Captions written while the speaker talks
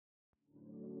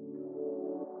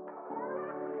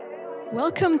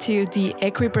Welcome to the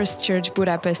Equippers Church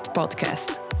Budapest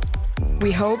podcast.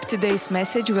 We hope today's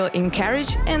message will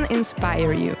encourage and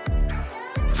inspire you.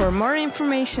 For more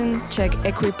information, check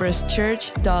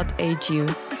equipperschurch.hu.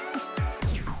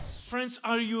 Friends,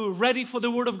 are you ready for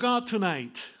the Word of God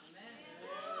tonight?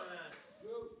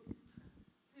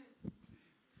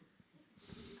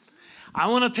 I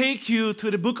want to take you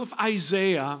to the book of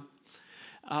Isaiah,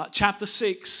 chapter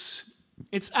 6.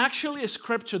 It's actually a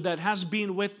scripture that has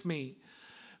been with me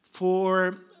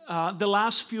for the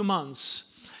last few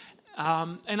months.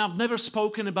 And I've never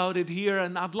spoken about it here,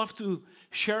 and I'd love to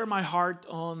share my heart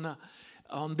on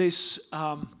this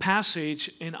passage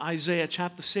in Isaiah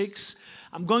chapter 6.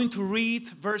 I'm going to read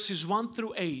verses 1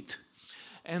 through 8,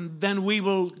 and then we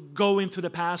will go into the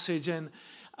passage. And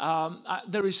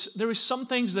there is some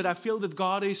things that I feel that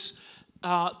God is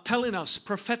telling us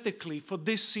prophetically for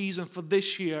this season, for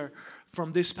this year,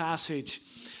 from this passage.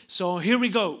 So here we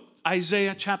go.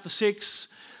 Isaiah chapter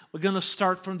 6. We're going to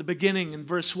start from the beginning in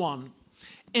verse 1.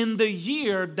 In the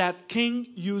year that King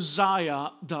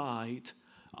Uzziah died,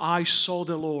 I saw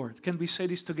the Lord. Can we say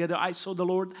this together? I saw the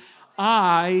Lord.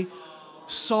 I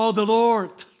saw the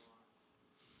Lord.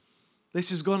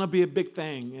 This is going to be a big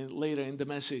thing later in the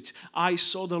message. I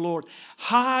saw the Lord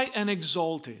high and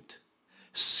exalted,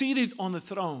 seated on a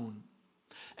throne,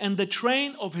 and the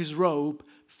train of his robe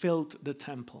filled the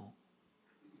temple.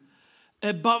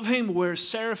 Above him were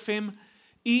seraphim,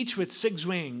 each with 6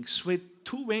 wings. With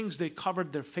 2 wings they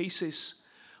covered their faces,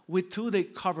 with 2 they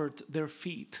covered their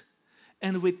feet,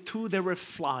 and with 2 they were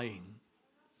flying.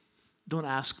 Don't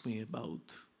ask me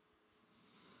about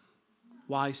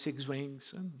why 6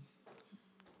 wings and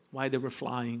why they were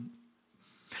flying.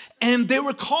 And they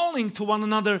were calling to one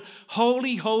another,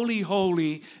 Holy, holy,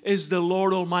 holy is the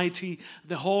Lord Almighty.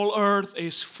 The whole earth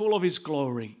is full of His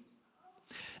glory.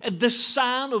 At the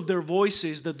sound of their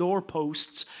voices, the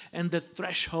doorposts and the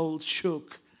threshold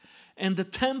shook, and the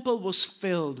temple was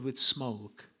filled with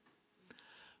smoke.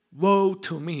 Woe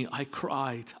to me, I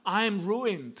cried, I am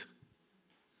ruined.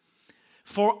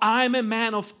 For I am a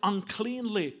man of unclean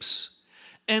lips,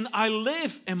 and I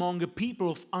live among a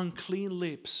people of unclean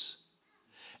lips.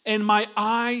 And my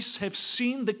eyes have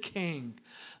seen the King,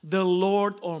 the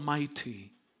Lord Almighty.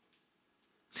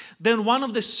 Then one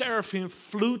of the seraphim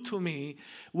flew to me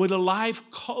with a live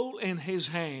coal in his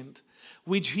hand,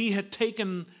 which he had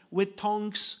taken with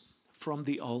tongs from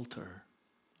the altar.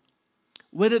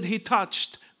 With it he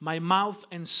touched my mouth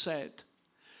and said,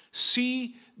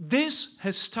 See, this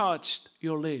has touched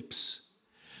your lips.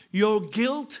 Your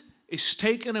guilt is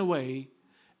taken away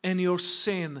and your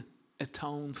sin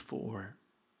atoned for.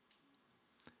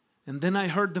 And then I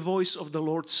heard the voice of the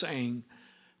Lord saying,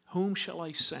 Whom shall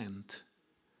I send?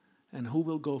 And who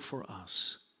will go for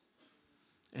us?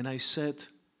 And I said,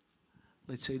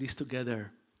 let's say this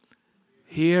together.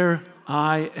 Here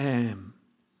I am.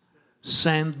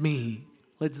 Send me.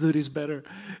 Let's do this better.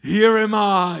 Here am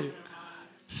I.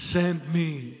 Send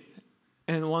me.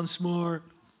 And once more.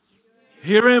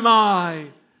 Here am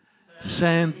I.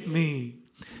 Send me.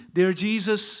 Dear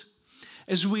Jesus,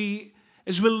 as we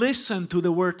listen to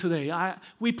the word today,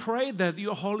 we pray that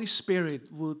your Holy Spirit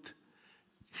would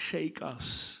shake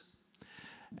us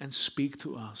and speak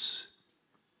to us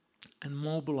and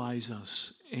mobilize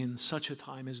us in such a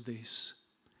time as this.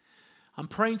 I'm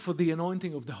praying for the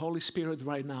anointing of the Holy Spirit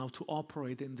right now to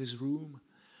operate in this room,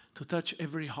 to touch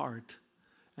every heart,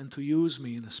 and to use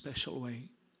me in a special way.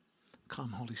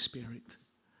 Come, Holy Spirit.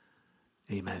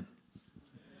 Amen.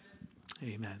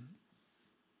 Amen.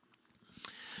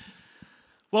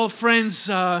 Well, friends,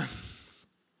 there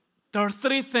are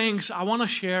 3 things I want to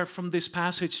share from this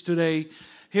passage today.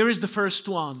 Here is the first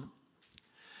one.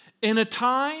 In a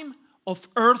time of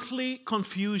earthly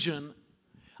confusion,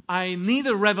 I need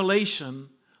a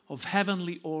revelation of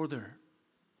heavenly order.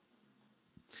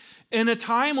 In a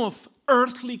time of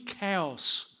earthly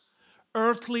chaos,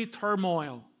 earthly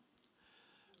turmoil,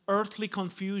 earthly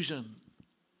confusion,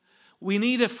 we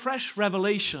need a fresh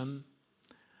revelation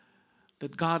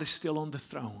that God is still on the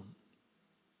throne.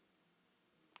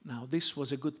 Now, this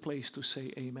was a good place to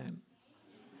say amen.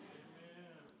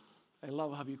 I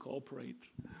love how you cooperate.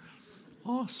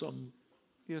 Awesome.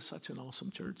 You're such an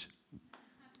awesome church.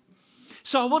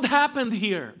 So what happened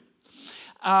here?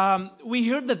 We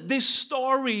heard that this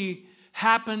story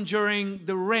happened during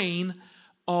the reign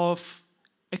of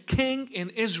a king in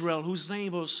Israel whose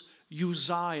name was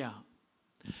Uzziah.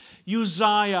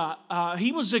 Uzziah,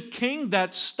 he was a king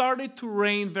that started to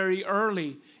reign very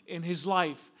early in his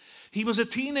life. He was a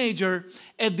teenager.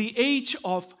 At the age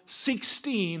of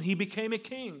 16, he became a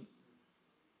king.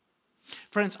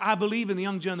 Friends, I believe in the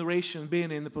young generation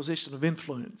being in the position of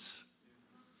influence.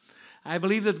 I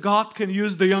believe that God can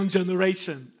use the young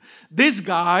generation. This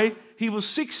guy, he was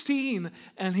 16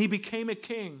 and he became a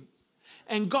king.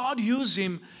 And God used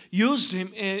him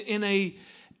in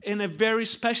a very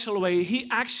special way. He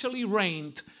actually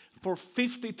reigned for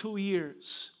 52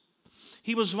 years.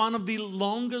 He was one of the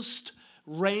longest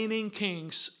reigning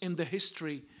kings in the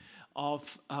history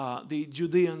of the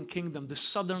Judean kingdom, the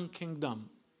southern kingdom.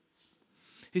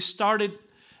 He started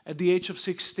at the age of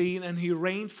 16 and he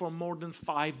reigned for more than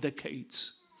 5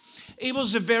 decades. It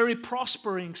was a very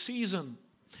prospering season,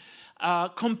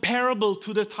 comparable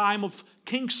to the time of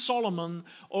King Solomon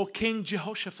or King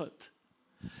Jehoshaphat.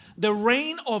 The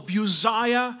reign of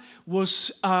Uzziah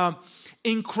was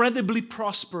incredibly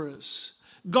prosperous.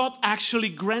 God actually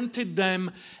granted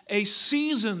them a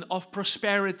season of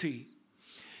prosperity.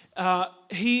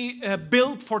 He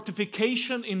built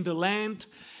fortification in the land.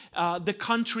 The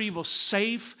country was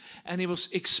safe and it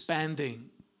was expanding.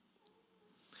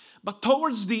 But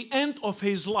towards the end of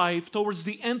his life, towards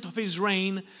the end of his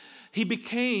reign, he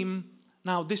became,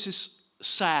 now this is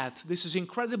sad, this is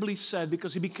incredibly sad,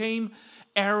 because he became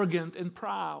arrogant and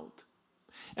proud.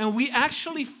 And we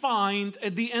actually find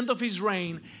at the end of his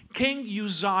reign, King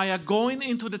Uzziah going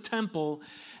into the temple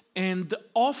and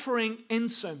offering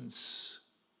incense,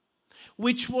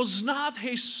 which was not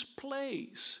his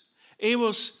place. It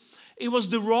was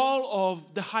the role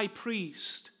of the high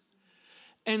priest.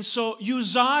 And so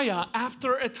Uzziah,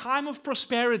 after a time of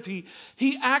prosperity,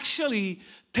 he actually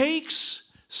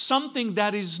takes something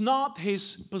that is not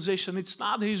his position, it's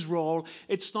not his role,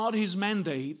 it's not his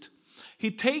mandate.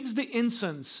 He takes the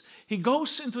incense, he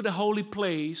goes into the holy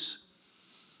place,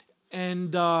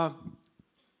 and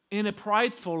in a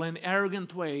prideful and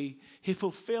arrogant way, he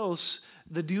fulfills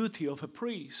the duty of a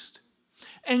priest.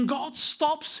 And God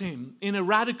stops him in a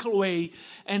radical way,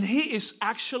 and he is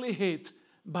actually hit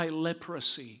by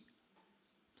leprosy.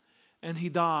 And he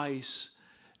dies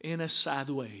in a sad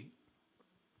way.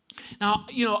 Now,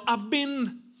 I've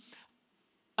been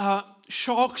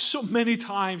shocked so many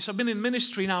times. I've been in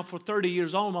ministry now for 30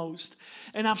 years almost.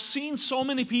 And I've seen so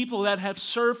many people that have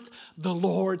served the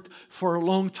Lord for a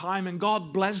long time. And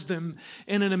God bless them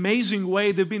in an amazing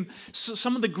way. They've been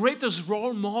some of the greatest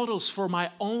role models for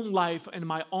my own life and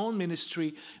my own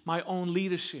ministry, my own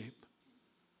leadership.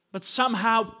 But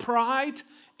somehow pride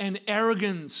and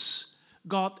arrogance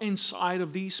got inside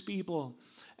of these people.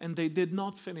 And they did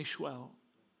not finish well.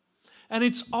 And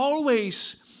it's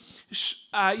always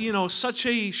such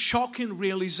a shocking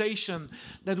realization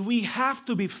that we have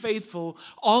to be faithful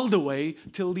all the way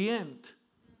till the end.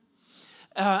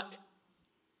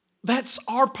 That's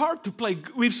our part to play.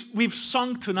 We've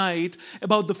sung tonight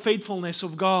about the faithfulness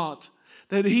of God,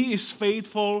 that He is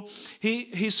faithful.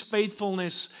 His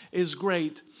faithfulness is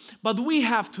great. But we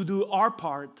have to do our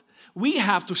part. We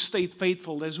have to stay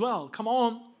faithful as well. Come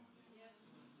on.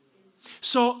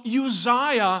 So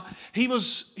Uzziah, he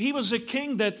was a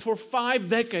king that for 5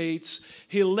 decades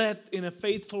he led in a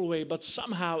faithful way, but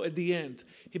somehow at the end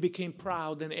he became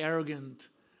proud and arrogant.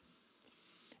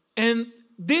 And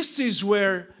this is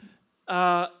where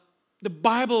the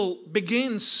Bible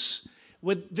begins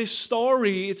with this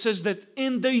story. It says that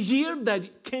in the year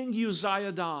that King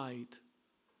Uzziah died,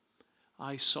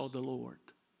 I saw the Lord.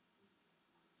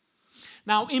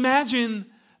 Now imagine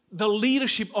the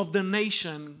leadership of the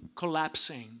nation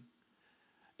collapsing.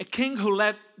 A king who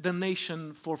led the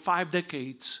nation for 5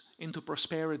 decades into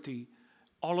prosperity,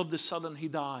 all of a sudden he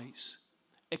dies.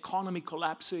 Economy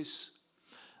collapses.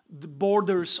 The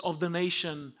borders of the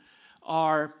nation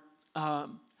are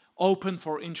open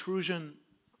for intrusion.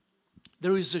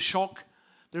 There is a shock,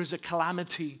 there is a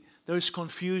calamity, there is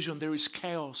confusion, there is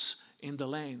chaos in the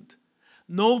land.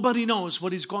 Nobody knows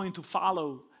what is going to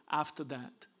follow after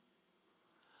that.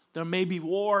 There may be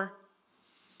war.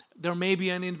 There may be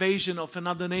an invasion of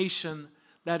another nation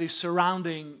that is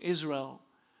surrounding Israel.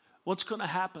 What's going to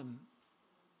happen?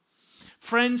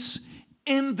 Friends,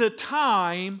 in the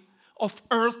time of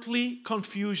earthly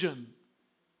confusion,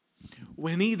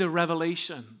 we need a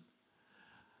revelation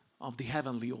of the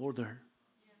heavenly order.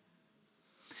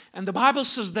 And the Bible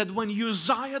says that when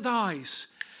Uzziah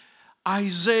dies,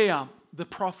 Isaiah, the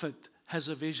prophet, has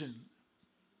a vision.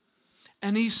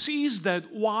 And he sees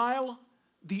that while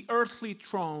the earthly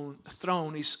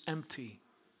throne is empty,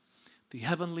 the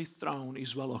heavenly throne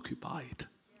is well occupied.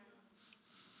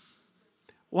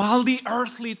 While the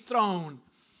earthly throne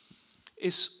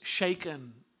is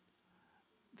shaken,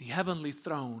 the heavenly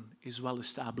throne is well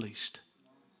established.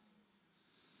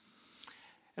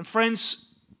 And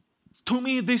friends, to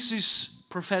me this is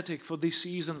prophetic for this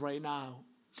season right now.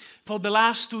 For the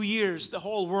last 2 years, the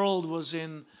whole world was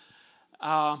in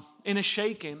a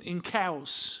shaking, in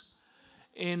chaos.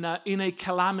 in a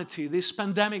calamity. This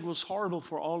pandemic was horrible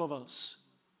for all of us.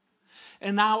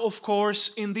 And now, of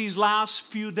course, in these last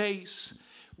few days,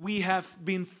 we have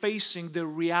been facing the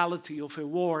reality of a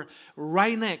war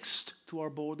right next to our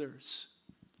borders.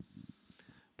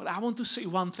 But I want to say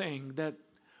one thing, that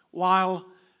while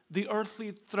the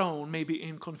earthly throne may be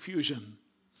in confusion,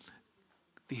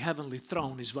 the heavenly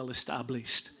throne is well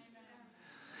established.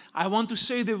 I want to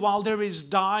say that while there is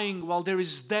dying, while there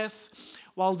is death,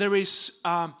 while there is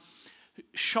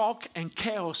shock and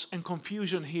chaos and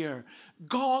confusion here,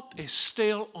 God is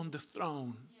still on the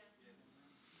throne.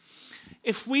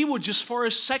 If we would just for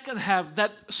a second have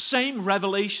that same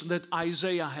revelation that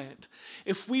Isaiah had,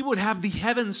 if we would have the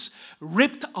heavens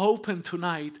ripped open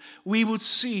tonight, we would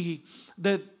see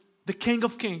that the King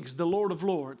of Kings, the Lord of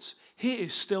Lords, He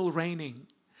is still reigning.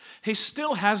 He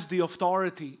still has the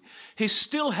authority. He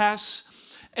still has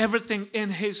everything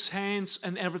in His hands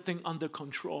and everything under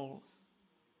control.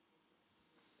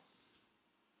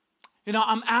 You know,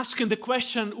 I'm asking the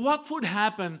question, what would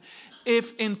happen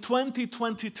if in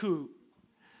 2022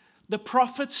 the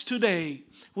prophets today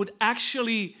would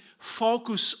actually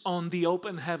focus on the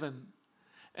open heaven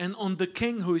and on the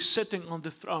King who is sitting on the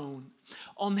throne,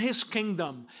 on His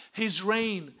kingdom, His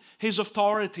reign, His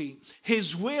authority,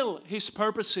 His will, His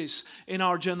purposes in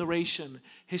our generation,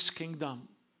 His kingdom.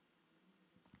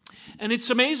 And it's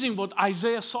amazing what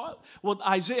Isaiah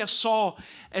saw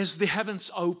as the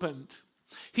heavens opened.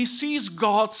 He sees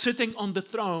God sitting on the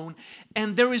throne,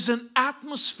 and there is an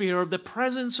atmosphere of the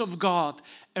presence of God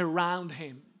around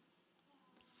Him.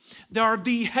 There are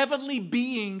the heavenly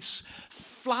beings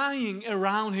flying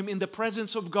around Him in the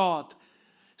presence of God,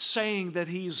 saying that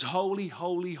He is holy,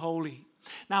 holy, holy.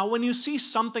 Now, when you see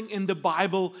something in the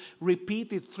Bible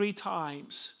repeated 3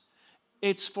 times,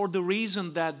 it's for the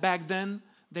reason that back then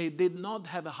they did not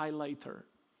have a highlighter.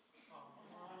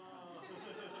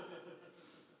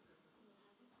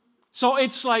 So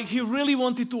it's like He really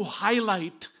wanted to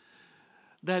highlight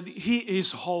that He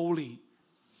is holy,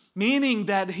 meaning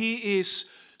that He is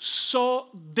so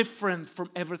different from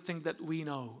everything that we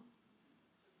know.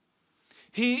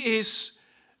 He is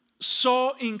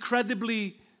so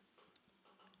incredibly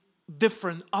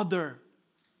different, other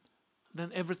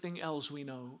than everything else we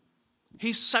know.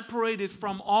 He's separated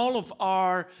from all of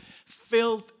our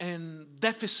filth and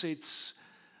deficits.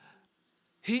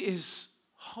 He is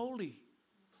holy.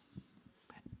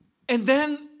 And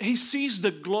then he sees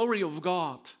the glory of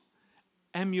God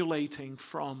emulating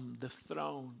from the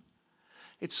throne.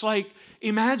 It's like,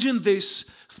 imagine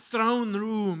this throne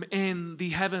room in the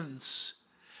heavens.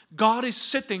 God is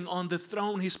sitting on the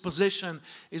throne. His position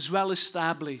is well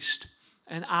established.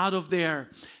 And out of there,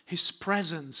 His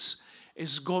presence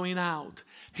is going out.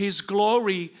 His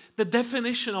glory, the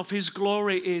definition of His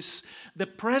glory is the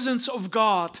presence of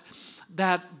God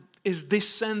that is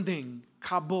descending,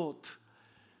 kabod,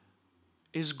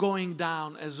 is going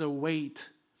down as a weight.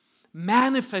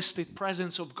 Manifested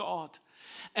presence of God.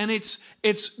 And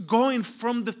it's going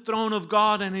from the throne of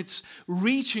God and it's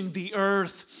reaching the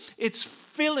earth. It's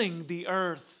filling the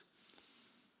earth.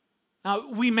 Now,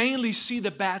 we mainly see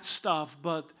the bad stuff,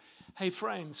 but hey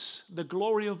friends, the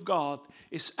glory of God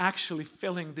is actually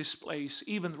filling this place,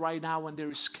 even right now when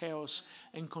there is chaos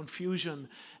and confusion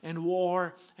and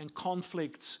war and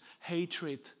conflicts,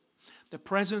 hatred. The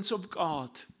presence of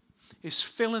God is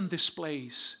filling this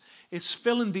place. It's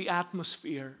filling the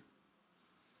atmosphere.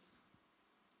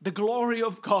 The glory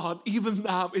of God even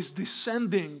now is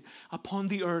descending upon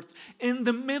the earth. In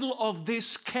the middle of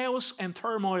this chaos and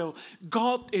turmoil,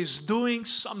 God is doing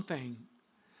something.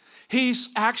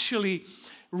 He's actually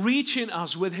reaching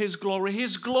us with His glory.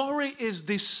 His glory is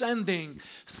descending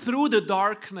through the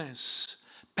darkness,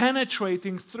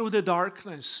 penetrating through the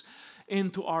darkness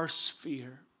into our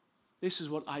sphere. This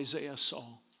is what Isaiah saw.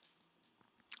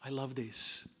 I love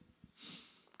this.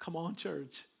 Come on,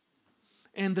 church.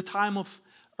 In the time of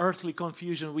earthly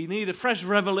confusion, we need a fresh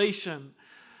revelation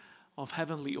of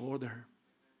heavenly order.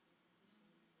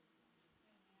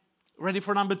 Ready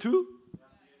for number 2?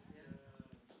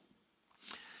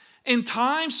 In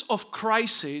times of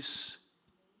crisis,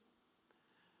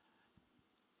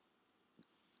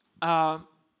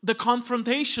 the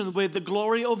confrontation with the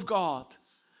glory of God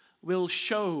will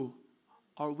show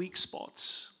our weak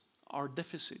spots, our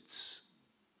deficits.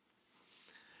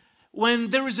 When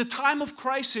there is a time of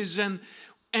crisis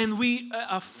and we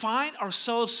find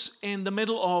ourselves in the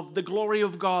middle of the glory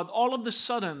of God, all of a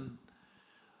sudden,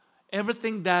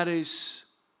 everything that is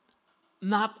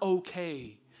not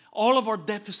okay, all of our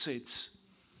deficits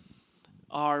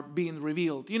are being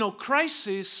revealed. You know,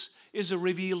 crisis is a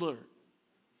revealer.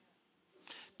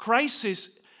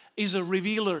 Crisis is a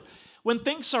revealer. When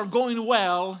things are going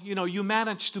well, you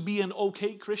manage to be an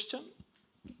okay Christian.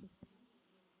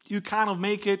 You kind of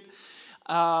make it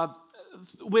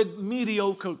with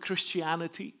mediocre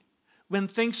Christianity. When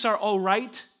things are all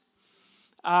right,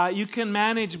 you can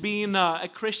manage being a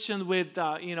Christian with,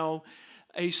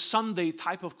 a Sunday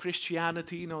type of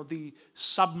Christianity, the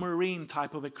submarine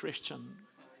type of a Christian.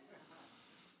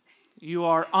 You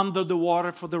are under the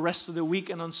water for the rest of the week,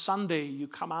 and on Sunday you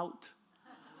come out.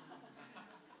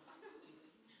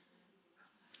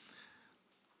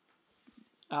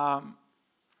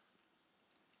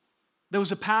 There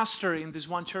was a pastor in this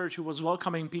one church who was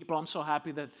welcoming people. I'm so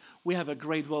happy that we have a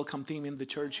great welcome team in the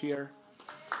church here.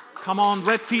 Come on,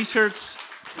 red t-shirts.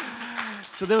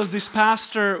 So there was this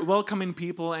pastor welcoming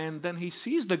people, and then he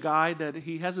sees the guy that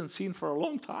he hasn't seen for a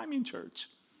long time in church.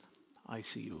 I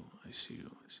see you.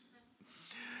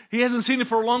 He hasn't seen it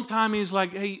for a long time. He's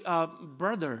like, hey,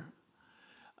 brother,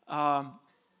 I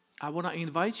want to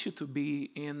invite you to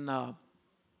be in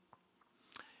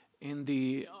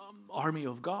the army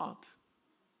of God.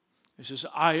 He says,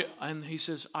 I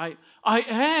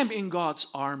am in God's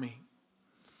army.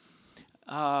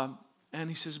 And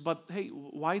he says, but hey,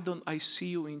 why don't I see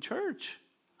you in church?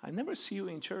 I never see you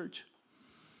in church.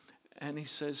 And he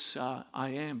says, I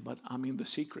am, but I'm in the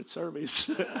secret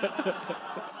service.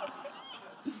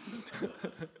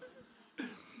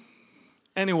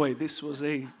 Anyway, this was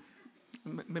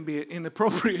maybe an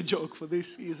inappropriate joke for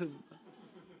this season.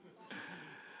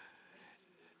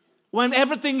 When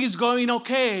everything is going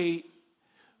okay,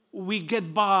 we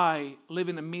get by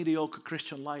living a mediocre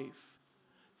Christian life,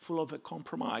 full of a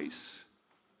compromise.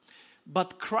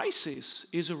 But crisis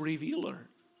is a revealer.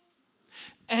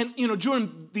 And,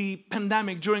 during the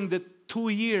pandemic, during the 2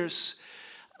 years,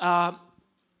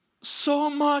 so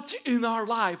much in our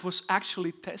life was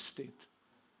actually tested.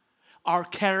 Our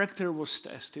character was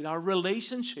tested. Our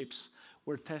relationships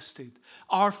were tested.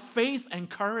 Our faith and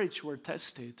courage were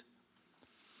tested.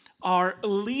 Our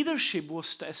leadership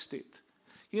was tested.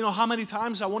 You know how many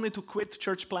times I wanted to quit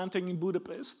church planting in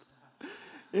Budapest?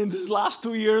 In these last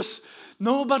 2 years,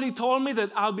 nobody told me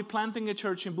that I'll be planting a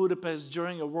church in Budapest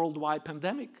during a worldwide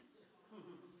pandemic.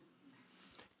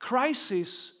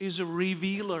 Crisis is a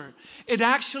revealer. It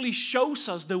actually shows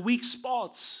us the weak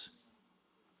spots.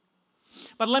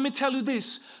 But let me tell you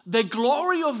this, the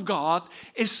glory of God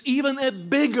is even a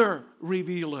bigger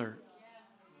revealer.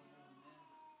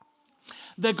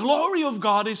 The glory of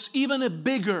God is even a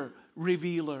bigger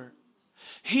revealer.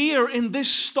 Here in this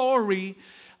story,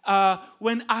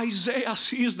 when Isaiah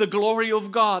sees the glory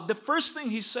of God, the first thing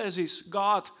he says is,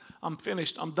 God, I'm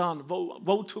finished, I'm done,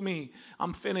 woe to me,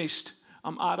 I'm finished,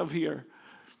 I'm out of here.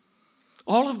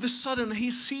 All of a sudden,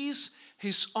 he sees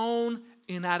his own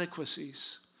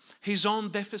inadequacies, his own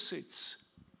deficits.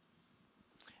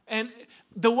 And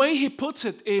the way he puts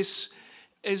it is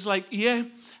like,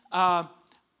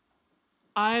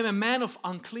 I am a man of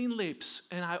unclean lips,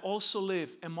 and I also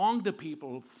live among the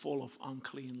people full of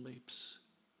unclean lips.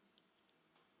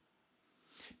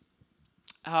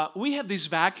 We have this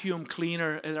vacuum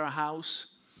cleaner at our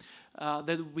house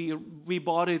that we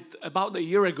bought it about a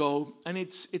year ago, and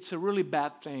it's a really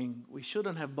bad thing. We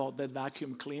shouldn't have bought that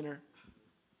vacuum cleaner.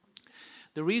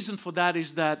 The reason for that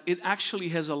is that it actually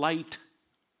has a light.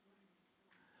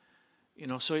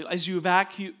 So as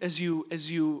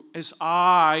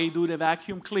I do the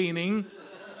vacuum cleaning,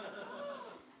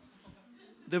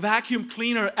 the vacuum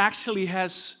cleaner actually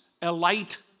has a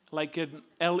light, like an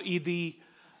LED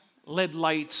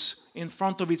lights in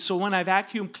front of it. So when I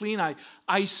vacuum clean,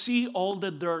 I see all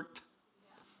the dirt.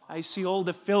 I see all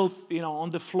the filth, on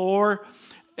the floor.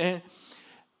 And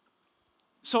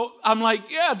so I'm like,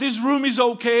 this room is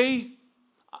okay.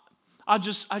 I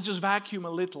just vacuum a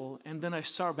little, and then I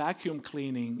start vacuum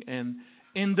cleaning, and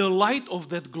in the light of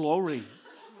that glory,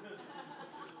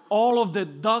 all of the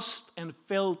dust and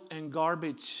filth and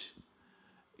garbage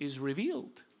is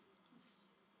revealed.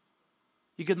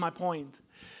 You get my point?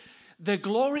 The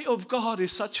glory of God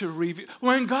is such a reveal.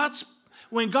 When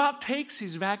God takes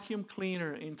his vacuum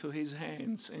cleaner into his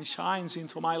hands and shines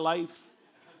into my life,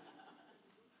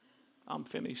 I'm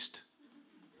finished.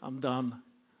 I'm done.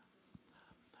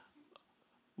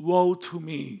 Woe to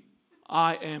me,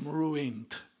 I am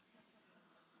ruined.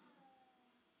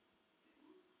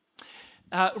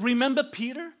 Remember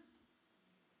Peter,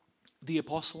 the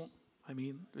apostle?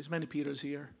 There's many Peters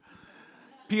here.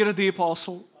 Peter the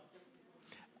apostle.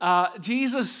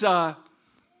 Jesus,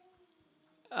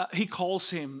 he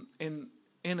calls him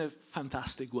in a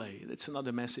fantastic way. That's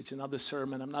another message, another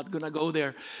sermon. I'm not going to go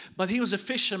there. But he was a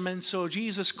fisherman, so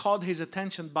Jesus caught his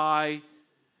attention by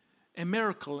a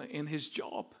miracle in his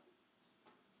job.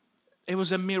 It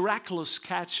was a miraculous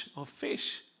catch of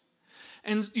fish.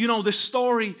 And you know the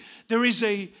story, there is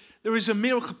a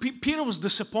miracle. Peter was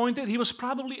disappointed. He was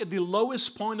probably at the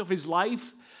lowest point of his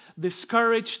life,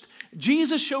 discouraged.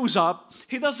 Jesus shows up.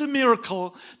 He does a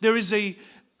miracle. There is a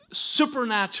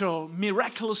supernatural,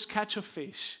 miraculous catch of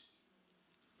fish.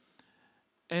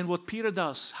 And what Peter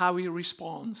does, how he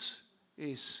responds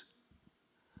is,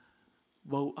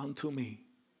 woe unto me,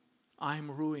 I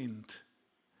am ruined.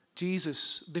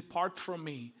 Jesus, depart from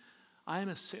me, I am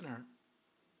a sinner.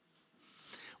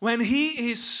 When he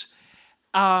is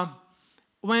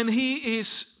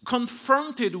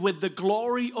confronted with the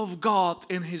glory of God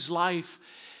in his life,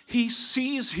 he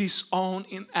sees his own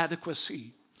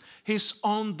inadequacy, his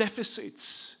own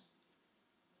deficits.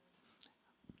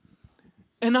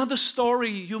 Another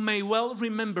story you may well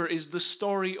remember is the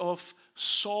story of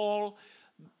Saul,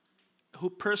 who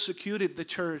persecuted the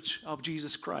church of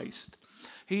Jesus Christ.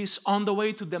 He's on the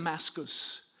way to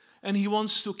Damascus, and he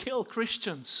wants to kill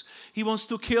Christians. He wants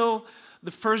to kill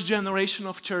the first generation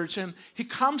of church, and he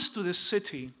comes to this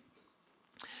city.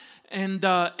 And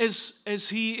as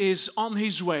he is on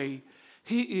his way,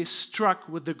 he is struck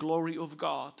with the glory of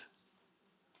God.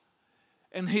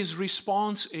 And his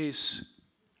response is,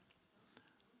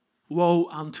 woe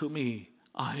unto me,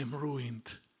 I am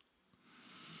ruined.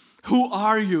 Who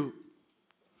are you?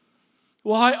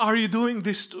 Why are you doing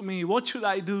this to me? What should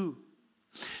I do?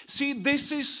 See,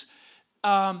 this is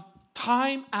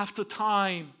time after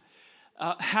time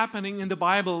happening in the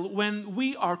Bible when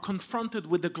we are confronted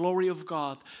with the glory of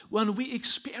God, when we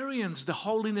experience the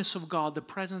holiness of God, the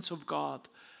presence of God,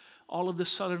 all of a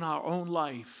sudden our own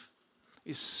life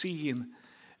is seen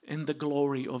in the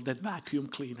glory of that vacuum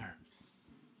cleaner.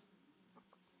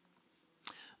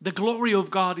 The glory of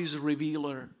God is a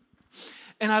revealer.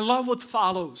 And I love what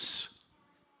follows.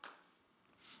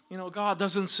 You know, God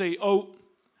doesn't say, oh,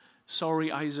 sorry,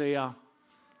 Isaiah,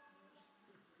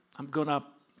 I'm going to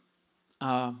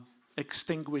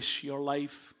extinguish your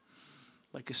life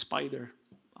like a spider.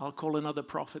 I'll call another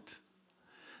prophet.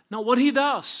 No, what he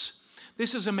does,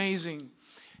 this is amazing.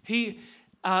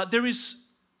 There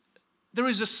is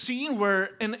a scene where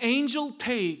an angel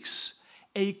takes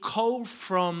a coal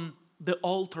from the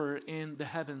altar in the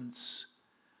heavens.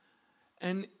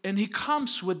 And he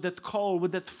comes with that coal,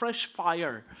 with that fresh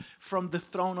fire from the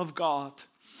throne of God,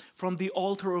 from the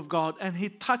altar of God, and he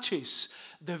touches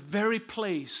the very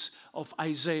place of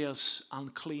Isaiah's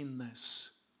uncleanness.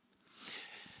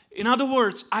 In other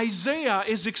words, Isaiah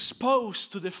is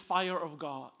exposed to the fire of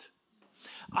God.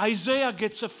 Isaiah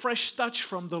gets a fresh touch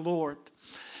from the Lord.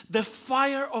 The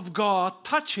fire of God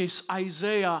touches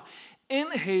Isaiah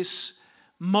in his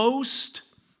most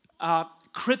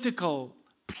critical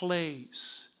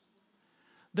place.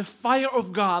 The fire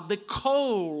of God, the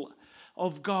coal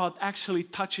of God actually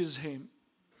touches him.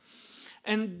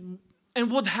 And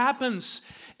what happens?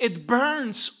 It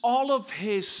burns all of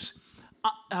his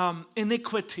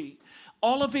iniquity,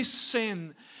 all of his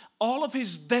sin, all of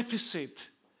his deficit.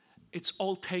 It's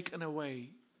all taken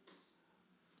away.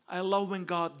 I love when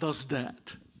God does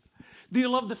that. Do you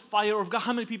love the fire of God?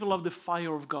 How many people love the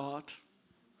fire of God?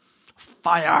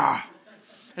 Fire.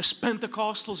 As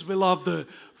Pentecostals, we love the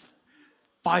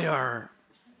fire.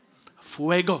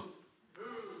 Fuego.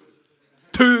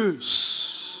 Toth.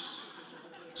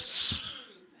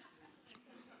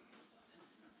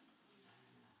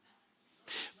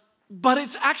 But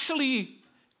it's actually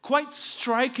quite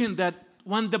striking that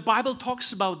when the Bible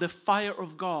talks about the fire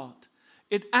of God,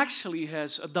 it actually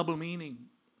has a double meaning.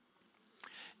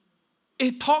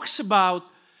 It talks about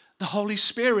the Holy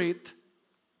Spirit,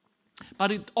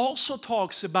 but it also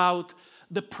talks about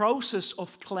the process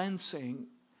of cleansing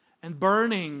and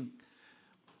burning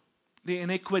the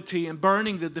iniquity and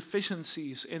burning the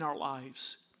deficiencies in our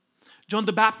lives. John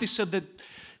the Baptist said that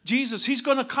Jesus, He's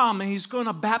going to come and He's going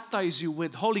to baptize you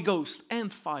with Holy Ghost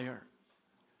and fire.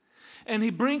 And He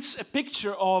brings a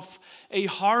picture of a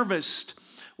harvest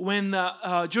when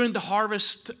during the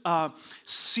harvest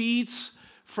seeds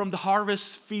from the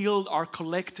harvest field are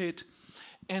collected,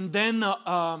 and then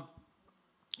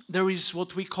there is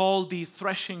what we call the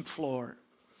threshing floor.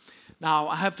 Now,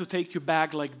 I have to take you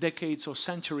back like decades or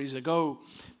centuries ago,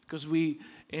 because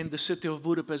in the city of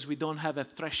Budapest, we don't have a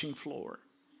threshing floor.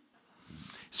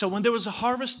 So when there was a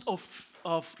harvest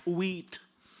of wheat,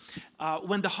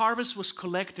 when the harvest was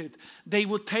collected, they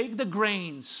would take the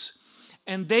grains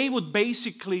and they would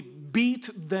basically beat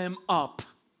them up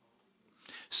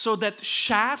so that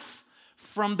chaff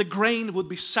from the grain would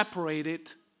be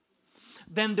separated.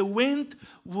 Then the wind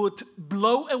would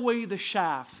blow away the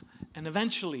chaff, and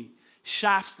eventually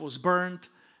chaff was burned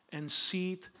and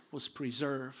seed was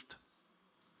preserved.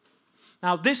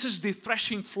 Now, this is the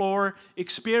threshing floor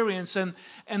experience, and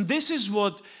this is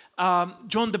what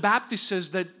John the Baptist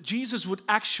says that Jesus would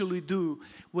actually do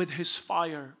with his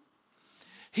fire.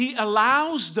 He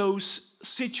allows those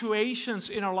situations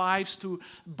in our lives to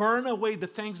burn away the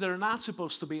things that are not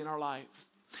supposed to be in our life.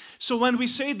 So when we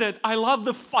say that I love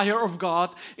the fire of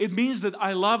God, it means that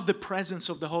I love the presence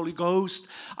of the Holy Ghost.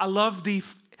 I love the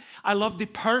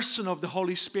person of the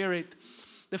Holy Spirit,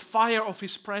 the fire of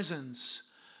His presence.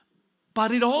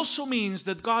 But it also means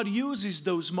that God uses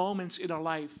those moments in our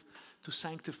life to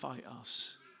sanctify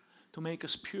us, to make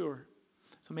us pure,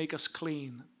 to make us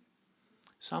clean.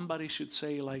 Somebody should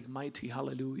say like mighty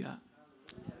hallelujah.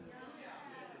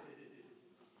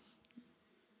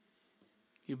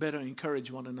 You better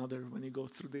encourage one another when you go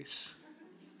through this.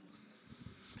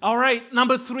 All right,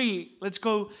 number 3. Let's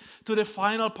go to the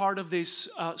final part of this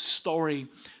story.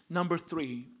 Number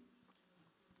 3.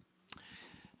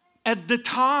 At the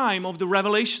time of the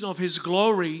revelation of His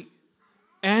glory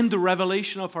and the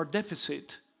revelation of our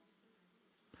deficit,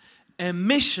 a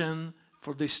mission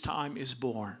for this time is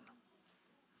born.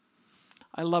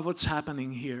 I love what's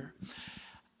happening here.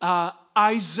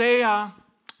 Isaiah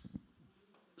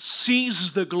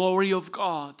sees the glory of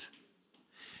God.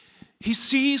 He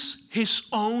sees his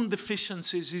own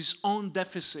deficiencies, his own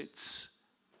deficits.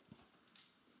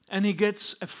 And he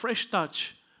gets a fresh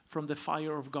touch from the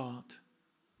fire of God.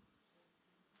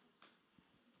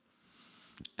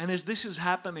 And as this is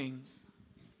happening,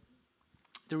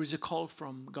 there is a call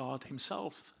from God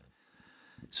Himself.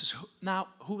 He says, now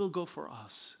who will go for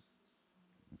us?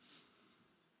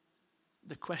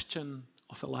 The question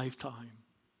of a lifetime.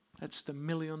 That's the $1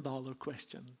 million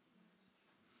question.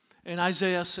 And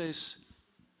Isaiah says,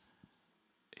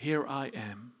 here I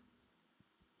am.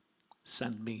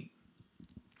 Send me.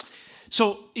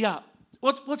 So,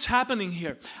 what's happening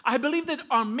here? I believe that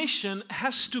our mission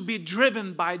has to be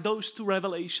driven by those two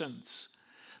revelations.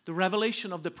 The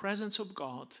revelation of the presence of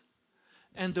God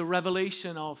and the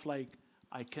revelation of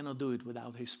I cannot do it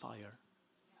without His fire.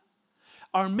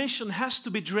 Our mission has to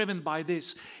be driven by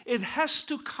this. It has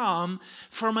to come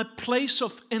from a place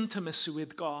of intimacy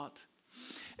with God.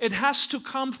 It has to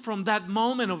come from that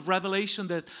moment of revelation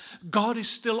that God is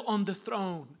still on the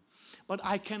throne, but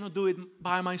I cannot do it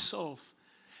by myself.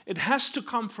 It has to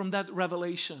come from that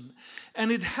revelation.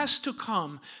 And it has to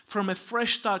come from a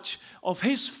fresh touch of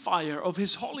His fire, of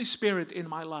His Holy Spirit in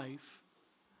my life.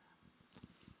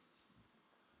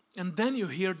 And then you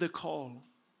hear the call.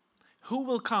 Who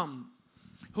will come?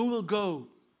 Who will go?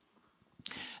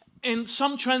 And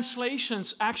some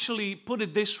translations actually put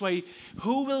it this way,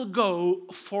 who will go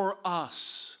for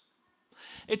us?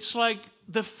 It's like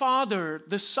the Father,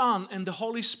 the Son, and the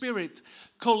Holy Spirit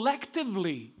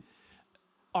collectively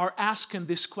are asking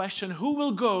this question, who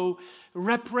will go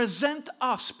represent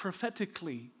us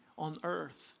prophetically on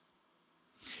earth?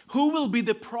 Who will be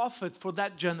the prophet for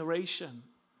that generation?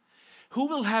 Who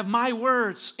will have my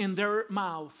words in their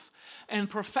mouth and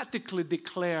prophetically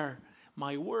declare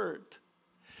my word?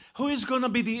 Who is going to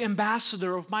be the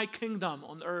ambassador of my kingdom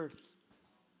on earth?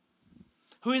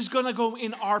 Who is going to go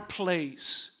in our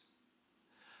place?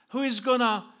 Who is going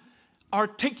to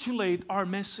articulate our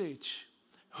message?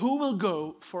 Who will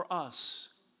go for us?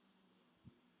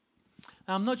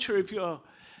 Now, I'm not sure if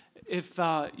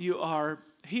you are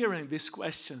hearing this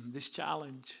question, this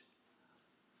challenge.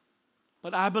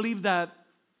 But I believe that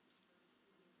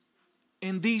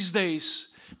in these days,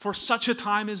 for such a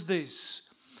time as this,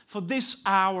 for this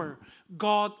hour,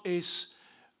 God is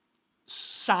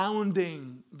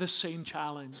sounding the same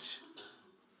challenge.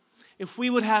 If we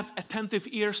would have attentive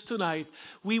ears tonight,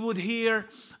 we would hear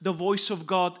the voice of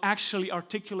God actually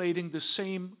articulating the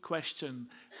same question.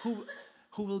 Who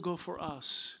will go for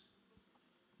us?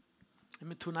 I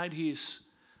mean, tonight He's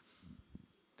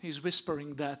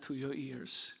whispering that to your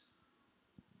ears.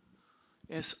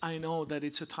 Yes, I know that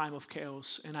it's a time of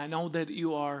chaos, and I know that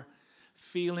you are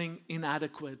feeling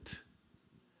inadequate.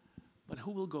 But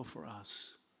who will go for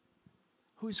us?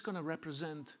 Who is going to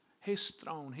represent His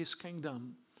throne, His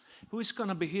kingdom? Who is going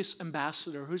to be His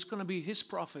ambassador? Who is going to be His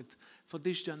prophet for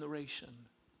this generation?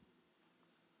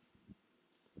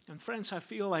 And friends, I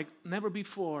feel like never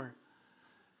before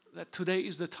that today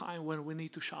is the time when we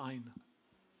need to shine.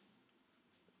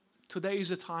 Today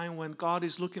is a time when God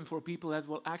is looking for people that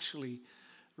will actually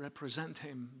represent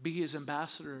Him, be His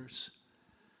ambassadors,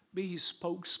 be His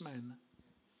spokesman.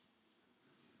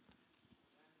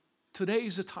 Today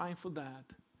is a time for that.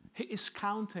 He is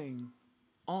counting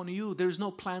on you. There's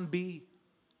no plan B.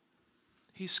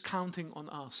 He's counting on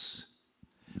us.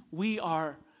 We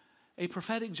are a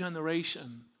prophetic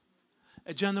generation,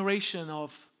 a generation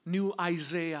of new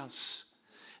Isaiahs,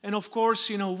 And of course,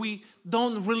 we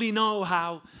don't really know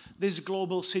how this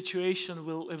global situation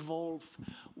will evolve.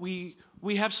 We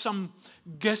have some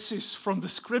guesses from the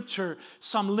scripture,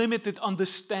 some limited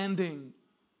understanding.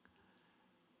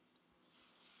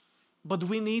 But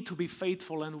we need to be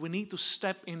faithful, and we need to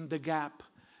step in the gap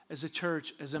as a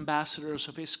church, as ambassadors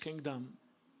of His kingdom.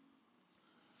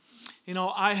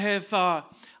 I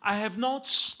have not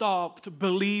stopped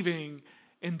believing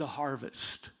in the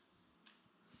harvest.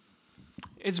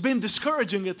 It's been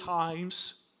discouraging at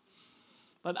times,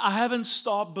 but I haven't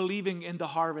stopped believing in the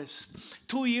harvest.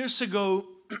 2 years ago,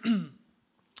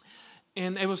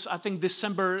 and it was, I think,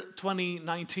 December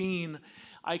 2019,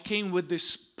 I came with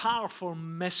this powerful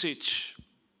message,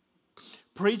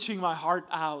 preaching my heart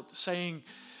out, saying,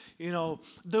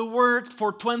 the word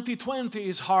for 2020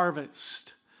 is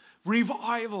harvest,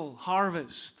 revival,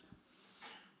 harvest.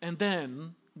 And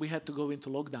then we had to go into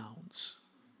lockdowns.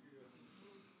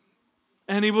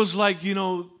 And it was like,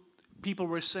 people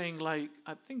were saying like,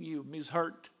 I think you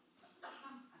misheard.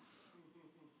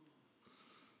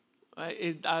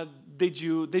 Did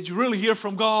you really hear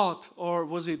from God? Or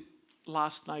was it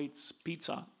last night's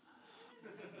pizza?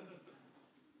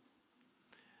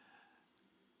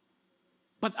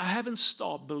 But I haven't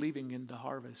stopped believing in the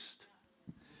harvest.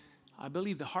 I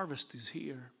believe the harvest is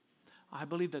here. I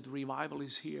believe that revival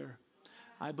is here.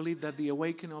 I believe that the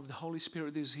awakening of the Holy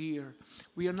Spirit is here.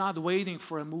 We are not waiting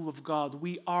for a move of God.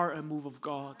 We are a move of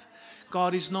God.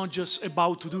 God is not just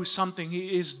about to do something.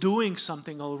 He is doing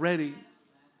something already.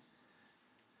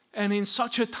 And in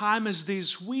such a time as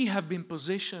this, we have been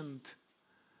positioned.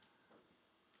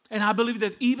 And I believe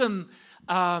that even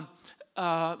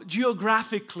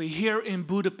geographically here in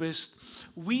Budapest,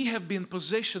 we have been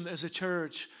positioned as a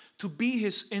church to be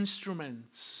His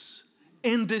instruments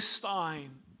in this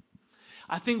time.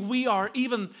 I think we are,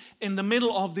 even in the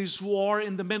middle of this war,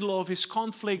 in the middle of His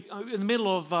conflict, in the middle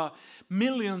of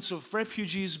millions of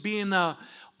refugees being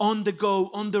on the go,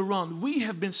 on the run, we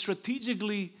have been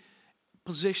strategically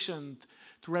positioned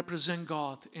to represent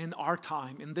God in our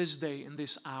time, in this day, in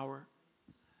this hour.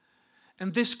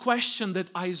 And this question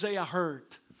that Isaiah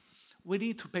heard, we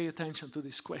need to pay attention to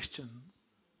this question.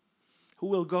 Who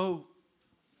will go?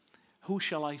 Who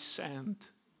shall I send?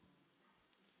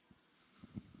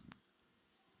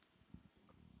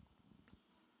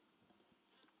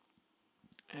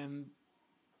 And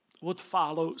what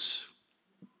follows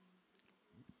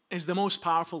is the most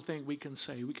powerful thing we can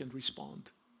say. We can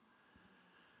respond.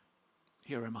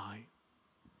 Here am I.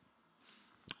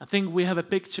 I think we have a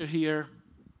picture here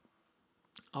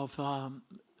of a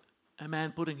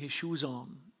man putting his shoes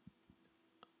on.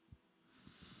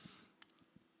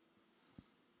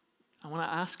 I want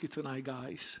to ask you tonight,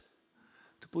 guys,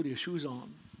 to put your shoes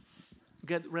on.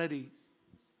 Get ready.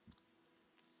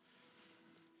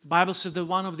 The Bible says that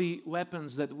one of the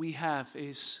weapons that we have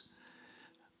is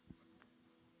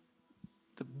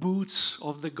the boots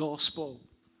of the gospel,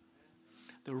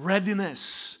 the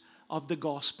readiness of the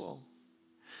gospel.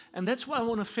 And that's what I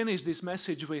want to finish this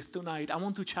message with tonight. I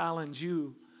want to challenge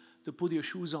you to put your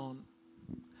shoes on,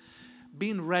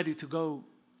 being ready to go.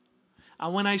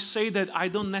 And when I say that, I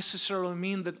don't necessarily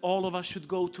mean that all of us should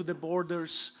go to the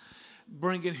borders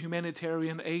bringing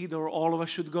humanitarian aid, or all of us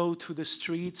should go to the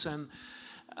streets. And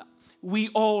we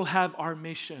all have our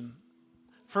mission.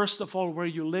 First of all, where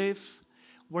you live,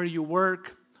 where you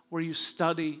work, where you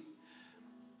study,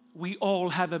 we all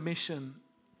have a mission.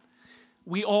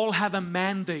 We all have a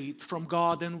mandate from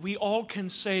God, and we all can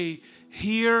say,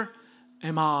 here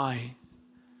am I.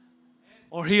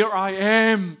 Or here I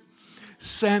am,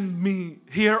 send me.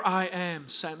 Here I am,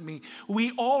 send me.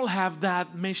 We all have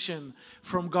that mission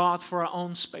from God for our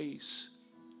own space.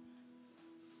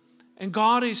 And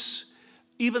God is,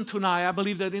 even tonight, I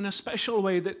believe that in a special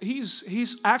way, that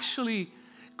He's actually,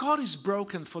 God is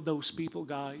broken for those people,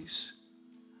 guys.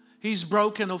 He's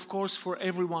broken, of course, for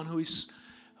everyone who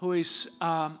is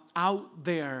out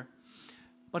there.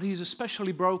 But He's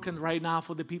especially broken right now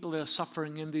for the people that are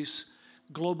suffering in this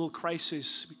global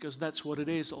crisis, because that's what it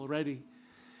is already.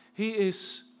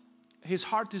 His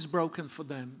heart is broken for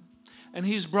them. And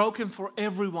He's broken for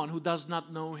everyone who does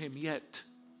not know Him yet.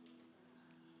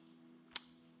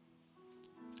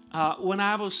 When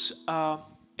I was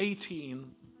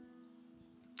 18,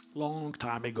 long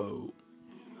time ago,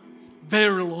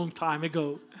 very long time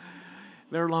ago,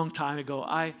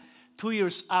 2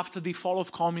 years after the fall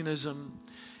of communism,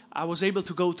 I was able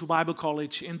to go to Bible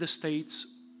college in the States.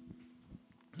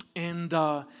 And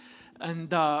the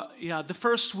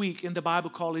first week in the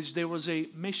Bible college, there was a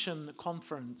mission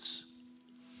conference.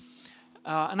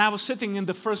 And I was sitting in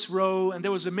the first row, and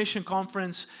there was a mission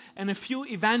conference, and a few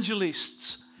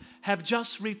evangelists have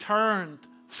just returned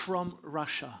from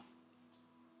Russia.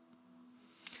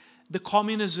 The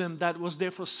communism that was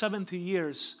there for 70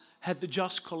 years had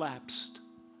just collapsed.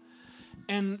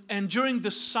 And during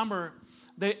the summer,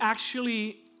 they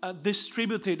actually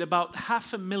distributed about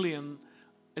 500,000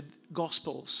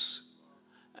 Gospels.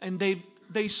 And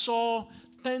they saw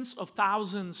tens of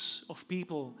thousands of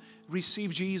people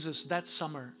receive Jesus that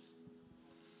summer.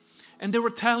 And they were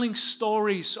telling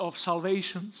stories of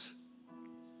salvations.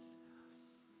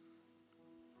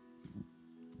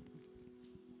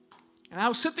 And I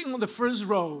was sitting on the first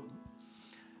row.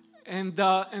 And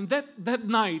that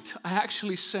night, I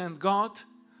actually said, God,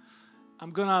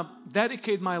 I'm going to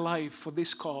dedicate my life for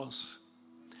this cause.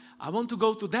 I want to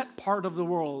go to that part of the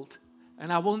world,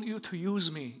 and I want you to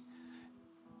use me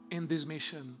in this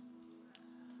mission.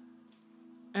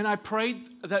 And I prayed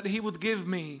that He would give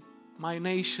me my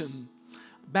nation.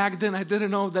 Back then, I didn't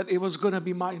know that it was going to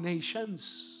be my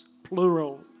nations,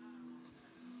 plural.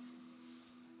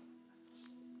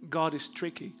 God is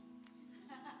tricky.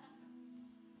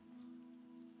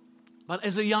 But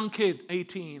as a young kid,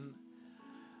 18,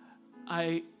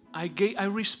 I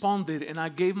responded and I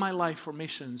gave my life for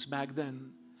missions back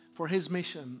then, for His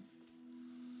mission.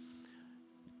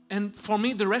 And for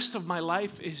me, the rest of my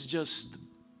life is just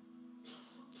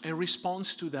a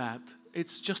response to that.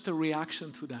 It's just a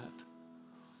reaction to that.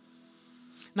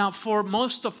 Now, for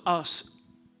most of us,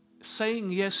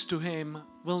 saying yes to Him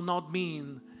will not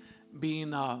mean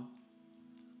being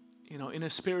in a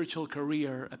spiritual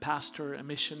career, a pastor, a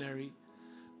missionary.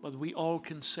 But we all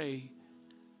can say,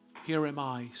 here am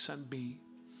I, send me.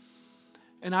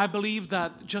 And I believe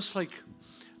that just like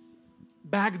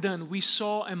back then we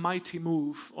saw a mighty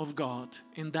move of God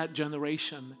in that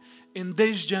generation. In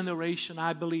this generation,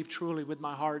 I believe truly with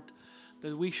my heart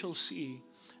that we shall see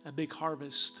a big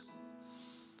harvest.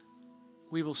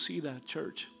 We will see that,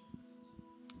 church.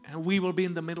 And we will be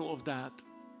in the middle of that.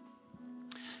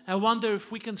 I wonder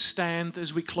if we can stand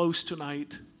as we close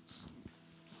tonight.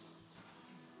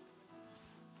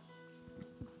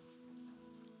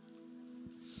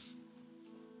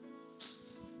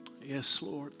 Yes,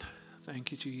 Lord.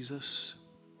 Thank you, Jesus.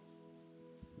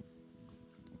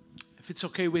 If it's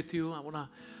okay with you, I want to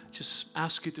just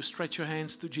ask you to stretch your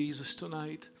hands to Jesus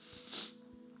tonight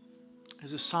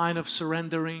as a sign of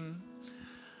surrendering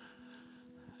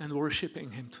and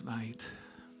worshiping Him tonight.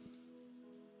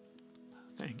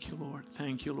 Thank you, Lord.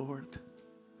 Thank you, Lord.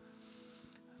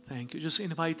 Thank you. Just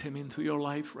invite Him into your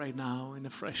life right now in a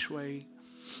fresh way.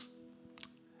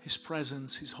 His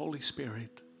presence, His Holy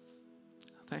Spirit.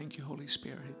 Thank you, Holy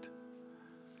Spirit.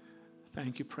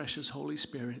 Thank you, precious Holy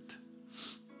Spirit.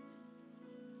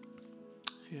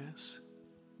 Yes.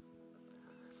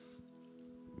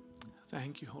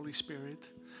 Thank you, Holy Spirit.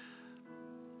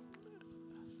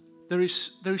 There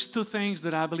is two things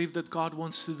that I believe that God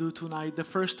wants to do tonight. The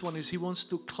first one is He wants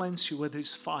to cleanse you with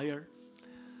His fire.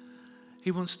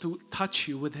 He wants to touch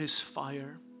you with His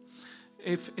fire.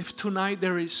 If tonight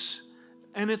there is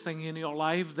anything in your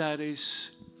life that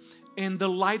is in the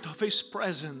light of His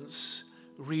presence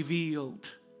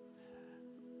revealed,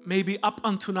 maybe up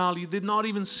until now you did not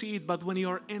even see it, but when you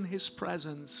are in His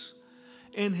presence,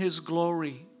 in His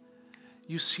glory,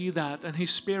 you see that, and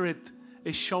His Spirit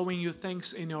is showing you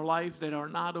things in your life that are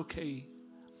not okay.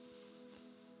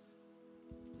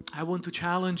 I want to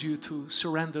challenge you to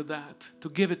surrender that, to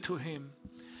give it to Him.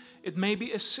 It may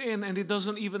be a sin, and it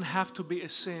doesn't even have to be a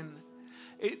sin.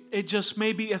 It just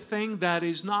may be a thing that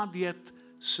is not yet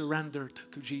surrendered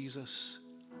to Jesus.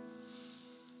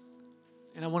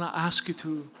 And I want to ask you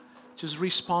to just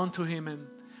respond to Him, and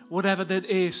whatever that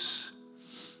is,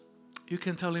 you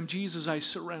can tell Him, Jesus, I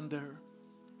surrender.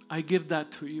 I give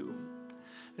that to you.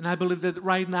 And I believe that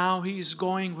right now He is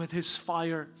going with His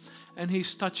fire and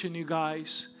He's touching you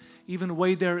guys. Even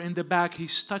way there in the back,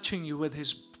 He's touching you with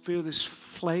His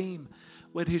flame,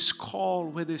 with His call,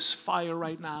 with His fire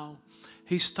right now.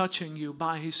 He's touching you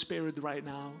by His Spirit right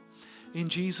now. In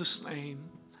Jesus' name,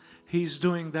 He's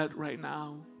doing that right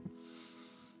now.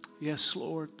 Yes,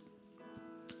 Lord.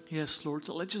 Yes, Lord.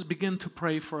 So let's just begin to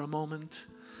pray for a moment.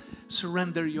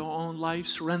 Surrender your own life.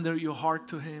 Surrender your heart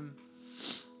to Him.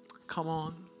 Come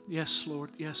on. Yes,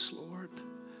 Lord. Yes, Lord.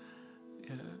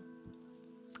 Yeah.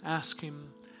 Ask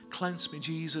Him, cleanse me,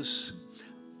 Jesus.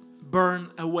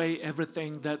 Burn away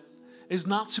everything that is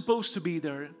not supposed to be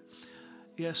there.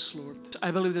 Yes, Lord.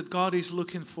 I believe that God is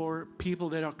looking for people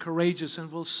that are courageous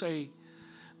and will say,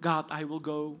 God, I will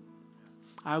go.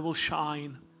 I will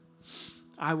shine.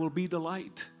 I will be the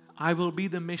light. I will be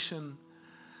the mission.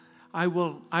 I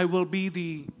will be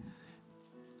the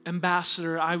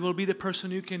ambassador. I will be the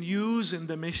person you can use in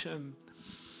the mission.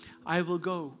 I will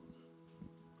go.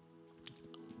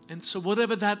 And so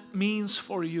whatever that means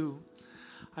for you,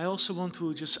 I also want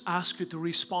to just ask you to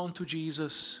respond to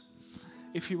Jesus.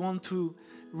 If you want to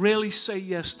really say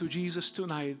yes to Jesus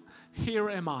tonight, here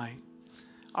am I.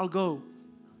 I'll go.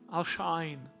 I'll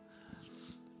shine.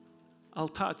 I'll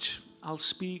touch. I'll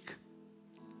speak.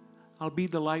 I'll be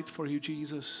the light for you,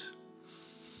 Jesus.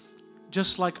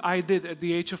 Just like I did at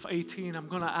the age of 18, I'm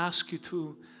going to ask you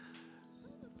to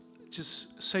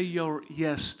just say your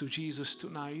yes to Jesus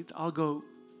tonight. I'll go.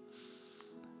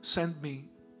 Send me.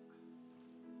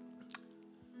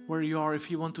 Where you are, if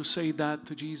you want to say that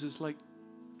to Jesus, like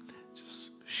just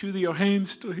shoot your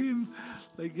hands to Him.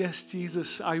 Like, yes,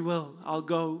 Jesus, I will. I'll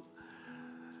go.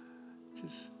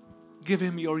 Just give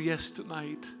Him your yes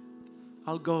tonight.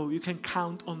 I'll go. You can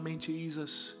count on me,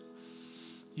 Jesus.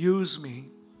 Use me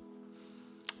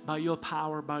by your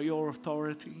power, by your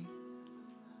authority.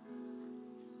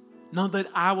 Not that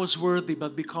I was worthy,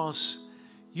 but because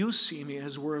you see me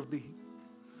as worthy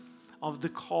of the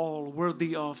call,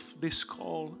 worthy of this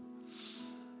call.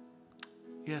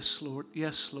 Yes, Lord.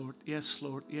 Yes, Lord. Yes,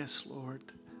 Lord. Yes, Lord.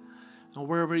 And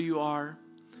wherever you are,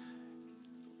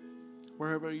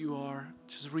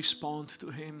 just respond to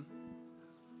Him.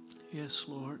 Yes,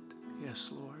 Lord.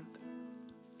 Yes, Lord.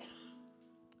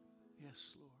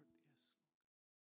 Yes, Lord.